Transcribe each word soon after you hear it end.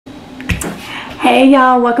Hey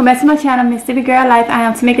y'all, welcome back to my channel, Mississippi Girl Life. I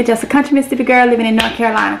am Tamika, just a country Mississippi girl living in North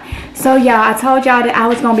Carolina. So y'all, I told y'all that I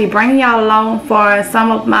was going to be bringing y'all along for some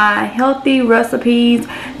of my healthy recipes,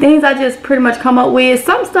 things I just pretty much come up with.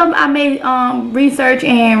 Some stuff I may research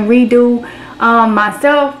and redo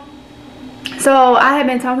myself. So I have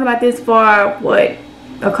been talking about this for what,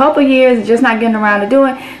 a couple years, just not getting around to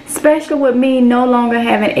doing, especially with me no longer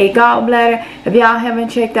having a gallbladder. If y'all haven't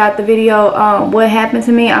checked out the video what happened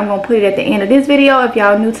to me, I'm gonna put it at the end of this video if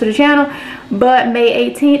y'all new to the channel. But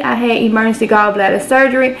May 18th I had emergency gallbladder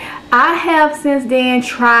surgery. I have since then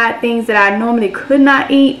tried things that I normally could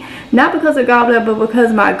not eat, not because of gallbladder but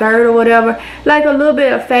because of my GERD or whatever, like a little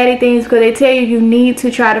bit of fatty things, because they tell you need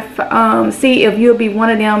to try to see if you'll be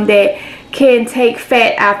one of them that can take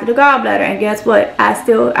fat after the gallbladder. And guess what,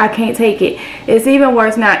 I can't take it. It's even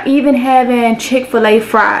worse now. Even having Chick-fil-A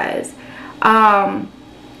fries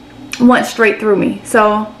went straight through me.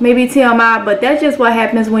 So maybe TMI, but that's just what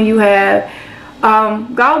happens when you have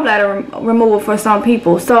gallbladder removal for some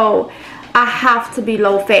people. So I have to be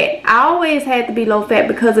low fat. I always had to be low fat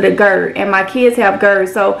because of the GERD, and my kids have GERD.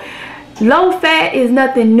 So low fat is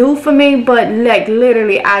nothing new for me, but like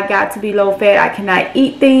literally I got to be low fat. I cannot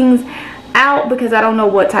eat things out because I don't know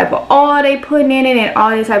what type of oil they putting in it and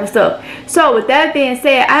all this type of stuff. So with that being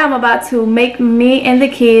said, I am about to make me and the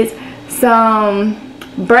kids some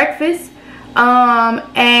breakfast,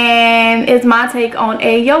 and it's my take on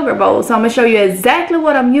a yogurt bowl. So I'm gonna show you exactly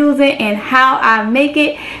what I'm using and how I make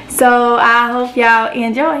it. So I hope y'all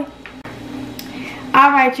enjoy.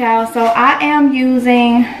 Alright y'all, so I am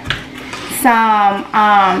using some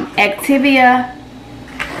Activia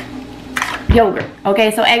yogurt.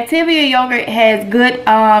 Okay, so Activia yogurt has good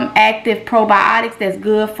active probiotics that's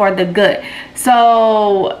good for the gut.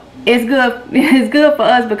 So it's good for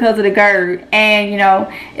us because of the GERD, and you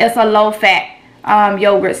know it's a low fat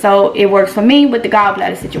yogurt, so it works for me with the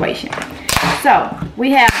gallbladder situation. So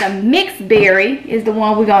we have the mixed berry is the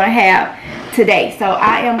one we're gonna have today. So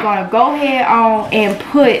I am gonna go ahead on and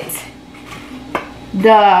put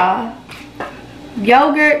the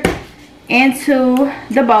yogurt into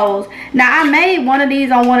the bowls. Now I made one of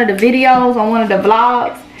these on one of the videos, on one of the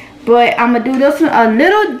vlogs, but I'm gonna do this one a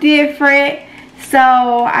little different. So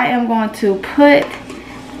I am going to put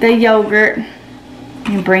the yogurt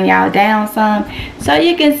and bring y'all down some so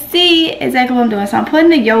you can see exactly what I'm doing. So I'm putting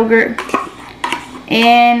the yogurt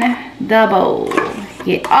in the bowl.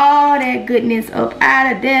 Get all that goodness up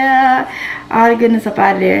out of there. All the goodness up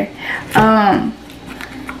out of there.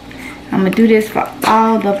 I'm gonna do this for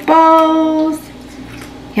all the bowls.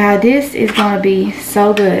 Y'all, this is gonna be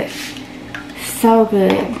so good. So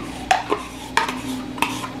good.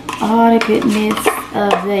 All the goodness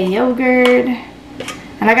of the yogurt.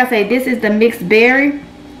 And like I said, this is the mixed berry.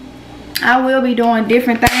 I will be doing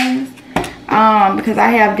different things because I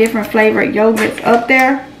have different flavored yogurts up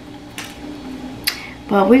there.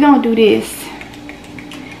 But we're gonna do this.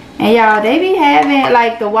 And y'all, they be having,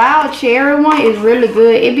 like the wild cherry one is really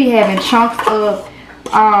good. It be having chunks of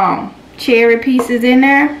cherry pieces in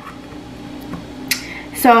there.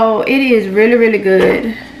 So it is really, really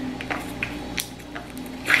good.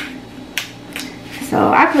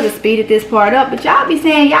 So I could have speeded this part up, but y'all be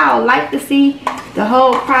saying y'all like to see the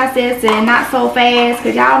whole process and not so fast,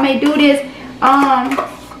 because y'all may do this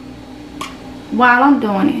while I'm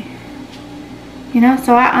doing it. You know,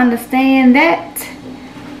 so I understand that.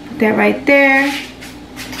 Put that right there.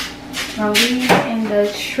 Throw these in the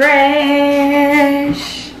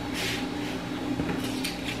trash.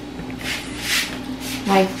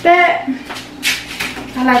 Like that.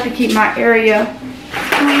 I like to keep my area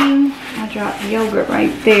clean. I dropped the yogurt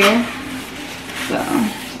right there. So,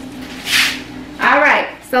 alright,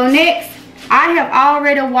 so next I have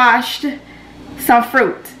already washed some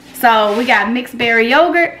fruit. So we got mixed berry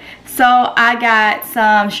yogurt. So I got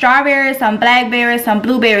some strawberries, some blackberries, some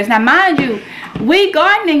blueberries. Now mind you, we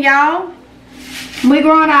gardening, y'all. We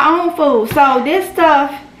growing our own food. So this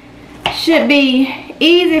stuff should be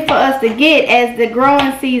easy for us to get as the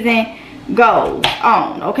growing season goes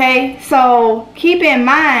on, okay? So keep in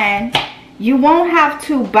mind, you won't have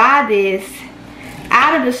to buy this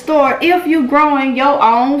out of the store if you're growing your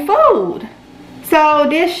own food. So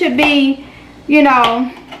this should be, you know,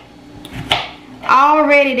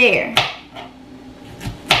 already there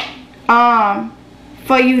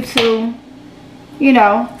for you to, you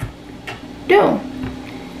know, do.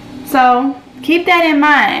 So keep that in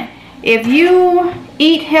mind. If you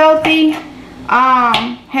eat healthy,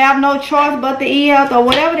 have no choice but to eat healthy, or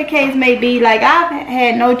whatever the case may be, like I've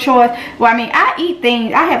had no choice. Well, I mean, I eat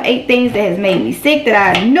things, I have ate things that has made me sick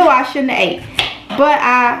that I knew I shouldn't have ate, but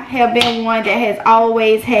I have been one that has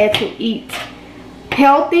always had to eat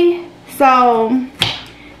healthy. So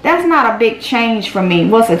that's not a big change for me.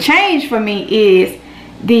 What's a change for me is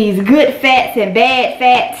these good fats and bad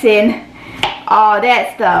fats and all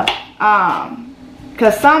that stuff.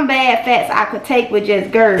 Because some bad fats I could take with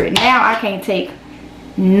just GERD. Now I can't take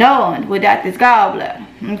none without this gallbladder.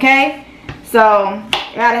 Okay? So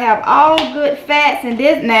gotta have all good fats. And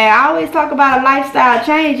this, now I always talk about a lifestyle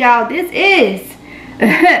change, y'all. This is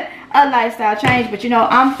a lifestyle change, but you know,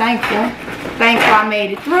 I'm thankful I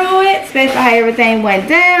made it through it, especially how everything went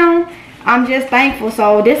down. I'm just thankful.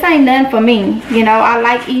 So this ain't nothing for me, you know. I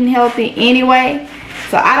like eating healthy anyway,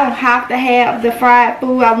 so I don't have to have the fried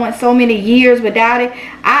food. I went so many years without it.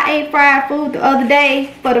 I ate fried food the other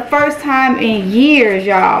day for the first time in years,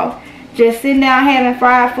 y'all. Just sitting down having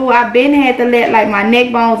fried food. I've been had to let like my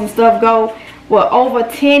neck bones and stuff go. Well, over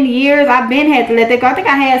 10 years I've been had to let that go. I think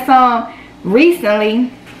I had some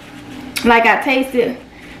recently, like I tasted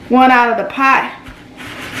one out of the pot,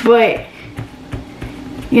 but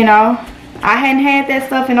you know, I hadn't had that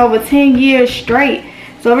stuff in over 10 years straight,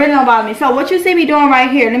 so it really don't bother me. So what you see me doing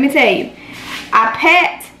right here, let me tell you, I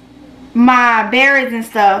pat my berries and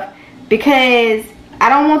stuff because I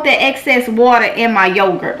don't want the excess water in my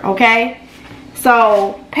yogurt. Okay,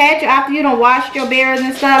 so pat after you done washed your berries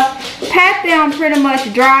and stuff, pat them pretty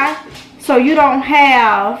much dry so you don't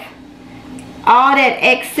have all that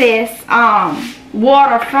excess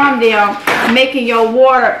water from them, making your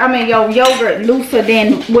your yogurt looser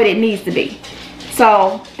than what it needs to be.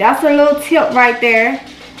 So that's a little tip right there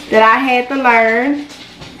that I had to learn.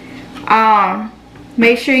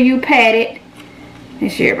 Make sure you pat it.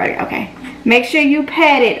 Make sure everybody, okay. Make sure you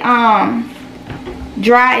pat it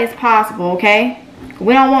dry as possible, okay?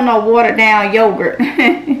 We don't want no watered down yogurt.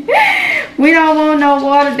 We don't want no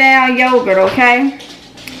watered down yogurt, okay?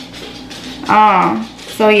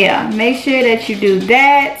 So yeah, make sure that you do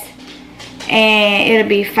that and it'll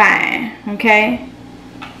be fine. Okay,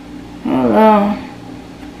 hold on,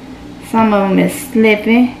 some of them is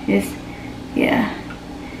slipping. Yeah,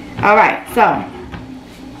 all right. So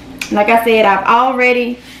like I said, I've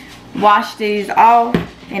already washed these off,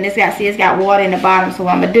 and it's got water in the bottom. So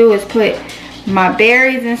what I'm gonna do is put my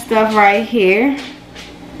berries and stuff right here,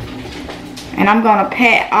 and I'm gonna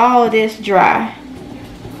pat all this dry.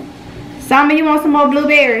 Some of you want some more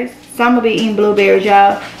blueberries. Some will be eating blueberries,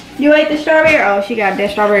 y'all. You ate the strawberry? Oh, she got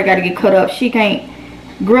that strawberry, got to get cut up. She can't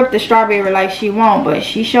grip the strawberry like she want, but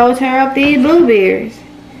she shows her up these blueberries.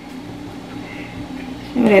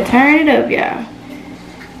 She better turn it up, y'all.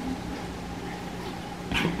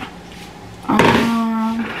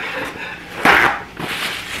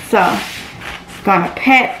 So, gonna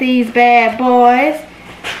pat these bad boys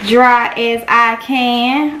dry as I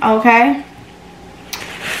can, okay?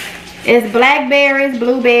 It's blackberries,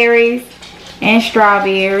 blueberries, and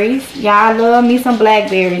strawberries. Y'all love me some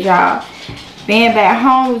blackberries, y'all. Being back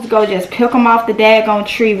home, let's go just pick them off the daggone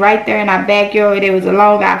tree right there in our backyard. There was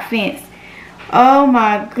along our fence. Oh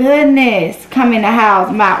my goodness. Come in the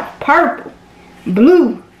house, mouth purple,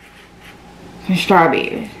 blue, and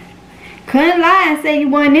strawberries. Couldn't lie and say you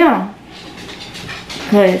wasn't them,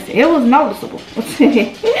 because it was noticeable. So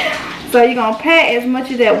you're going to pat as much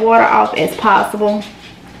of that water off as possible.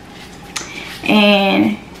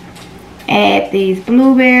 And add these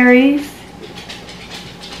blueberries.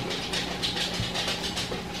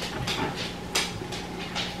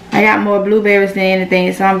 I got more blueberries than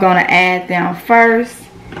anything, so I'm going to add them first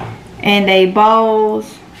in they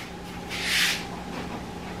bowls.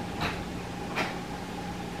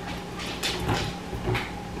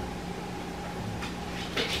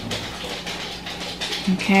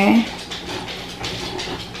 Okay.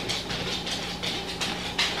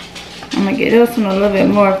 I'm gonna get this one a little bit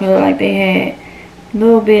more because like they had a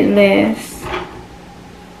little bit less.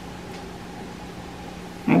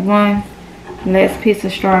 Like one less piece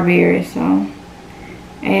of strawberry, so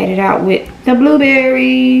add it out with the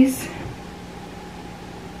blueberries.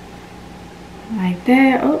 Like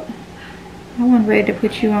that. Oh, I wasn't ready to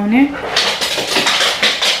put you on there.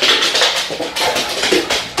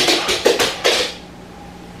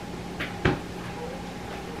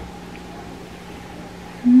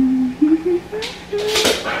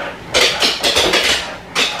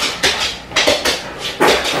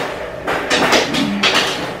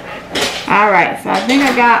 Alright, so I think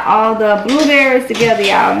I got all the blueberries together,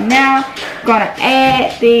 y'all. Now I'm gonna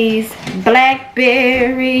add these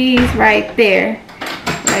blackberries right there.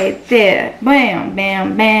 Right there. Bam,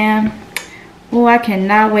 bam, bam. Oh, I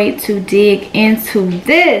cannot wait to dig into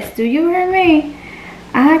this. Do you hear me?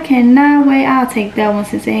 I cannot wait. I'll take that one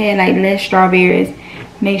since it had like less strawberries.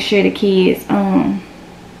 Make sure the kids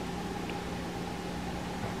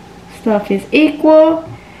stuff is equal.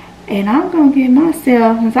 And I'm gonna get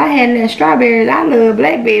myself, since I had less strawberries, I love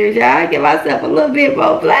blackberries, y'all. I get myself a little bit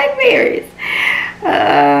more blackberries. Do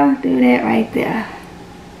that right there.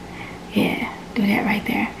 Yeah, do that right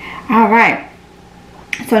there. Alright.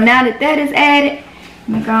 So now that that is added,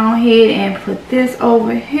 I'm gonna go ahead and put this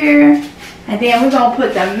over here. And then we're gonna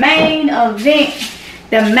put the main event,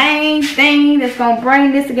 the main thing that's gonna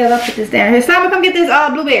bring this together. I'll put this down here. Simon, come get this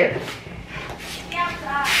blueberry.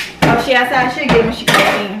 Oh, she outside. She'll get it when she comes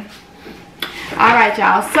in. Alright,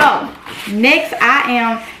 y'all. So next I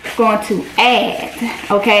am going to add.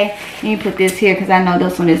 Okay, let me put this here because I know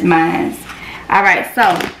this one is mine. Alright,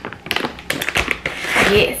 so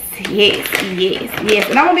yes.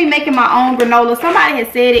 And I'm gonna be making my own granola. Somebody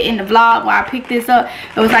had said it in the vlog where I picked this up.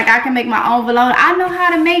 It was like I can make my own granola. I know how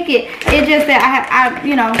to make it. It's just that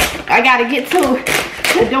I gotta get to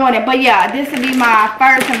doing it. But yeah, this will be my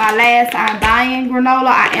first and my last time buying granola.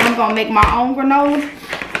 I am gonna make my own granola.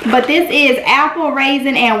 But this is apple,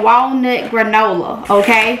 raisin, and walnut granola.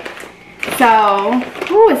 Okay. So,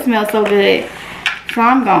 ooh, it smells so good. So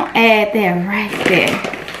I'm gonna add that right there.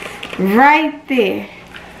 Right there.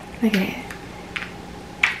 Look at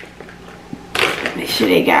that. Make sure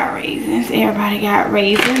they got raisins. Everybody got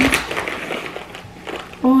raisins.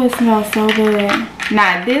 Oh, it smells so good.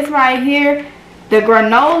 Now this right here, the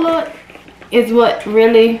granola is what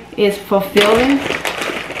really is fulfilling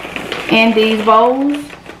in these bowls.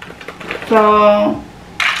 So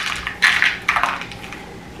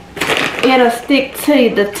it'll stick to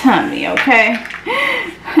the tummy, okay?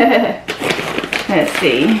 Let's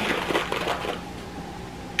see.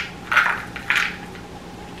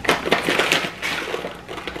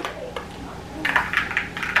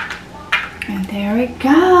 There it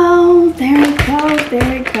goes, there it goes,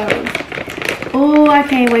 there it goes. Oh, I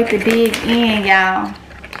can't wait to dig in, y'all.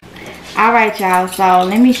 Alright, y'all, so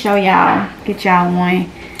let me show y'all, get y'all one.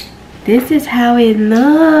 This is how it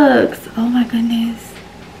looks. Oh my goodness.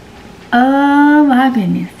 Oh my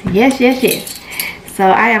goodness. Yes. So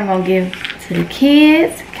I am going to give to the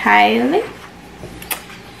kids, Kylie.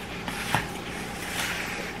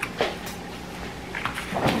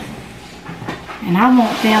 And I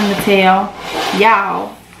want them to tell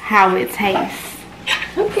y'all how it tastes.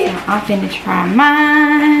 Okay. So I'm finna try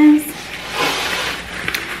mine.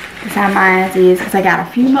 That's how mine is, because I got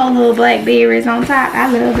a few more little blackberries on top.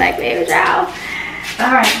 I love blackberries, y'all.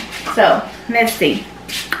 Alright, so let's see.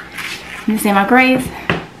 Let me see my grades.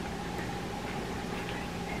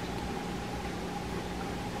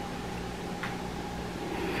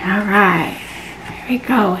 Alright. Here we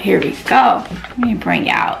go. Let me bring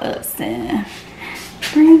y'all up some.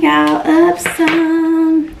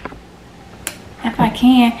 If I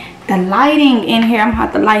can. The lighting in here, I'm gonna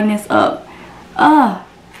have to lighten this up.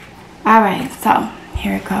 Alright, so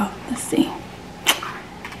here it goes. Let's see.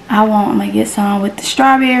 I'm gonna get some with the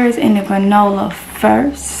strawberries and the granola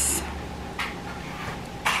first.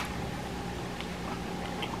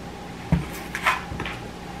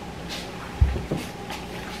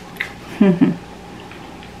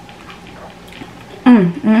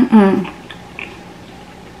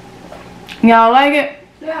 Y'all like it?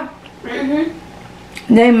 Yeah.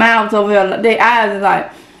 They mouths over there, their eyes is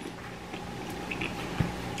like.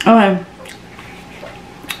 Okay.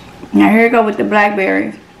 Now here we go with the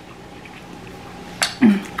blackberries.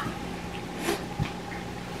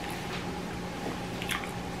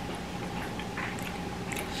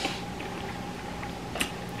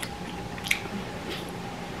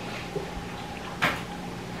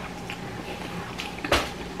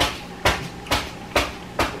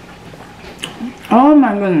 Oh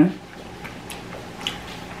my goodness.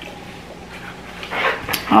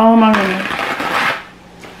 Oh my goodness.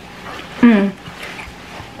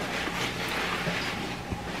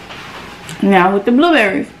 Now with the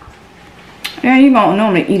blueberries. Yeah, you don't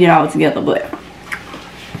normally eat it all together, but.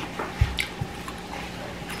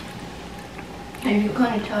 And you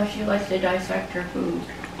couldn't tell she likes to dissect your food.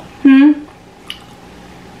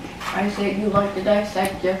 I said you like to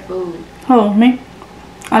dissect your food. Oh, me?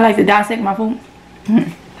 I like to dissect my food.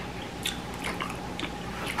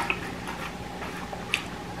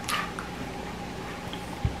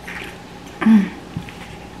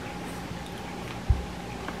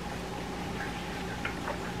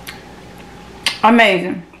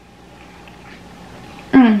 Amazing.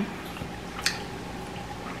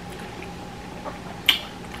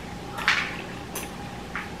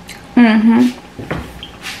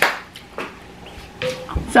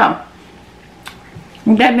 So,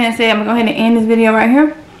 with that being said, I'm gonna go ahead and end this video right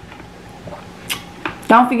here.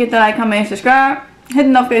 Don't forget to like, comment, and subscribe. Hit the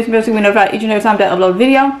notification bell so you can be notified each and every time that I upload a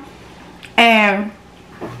video. And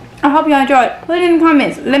I hope y'all enjoyed. Put it in the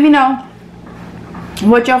comments. Let me know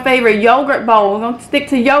what your favorite yogurt bowl. We're gonna stick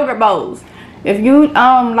to yogurt bowls. If you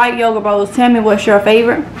like yogurt bowls, tell me what's your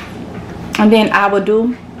favorite, and then I will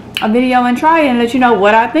do a video and try it and let you know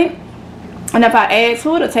what I think, and if I add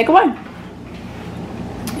to it or take away.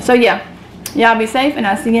 So yeah, y'all be safe, and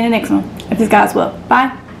I'll see you in the next one if it's God's will.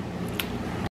 Bye.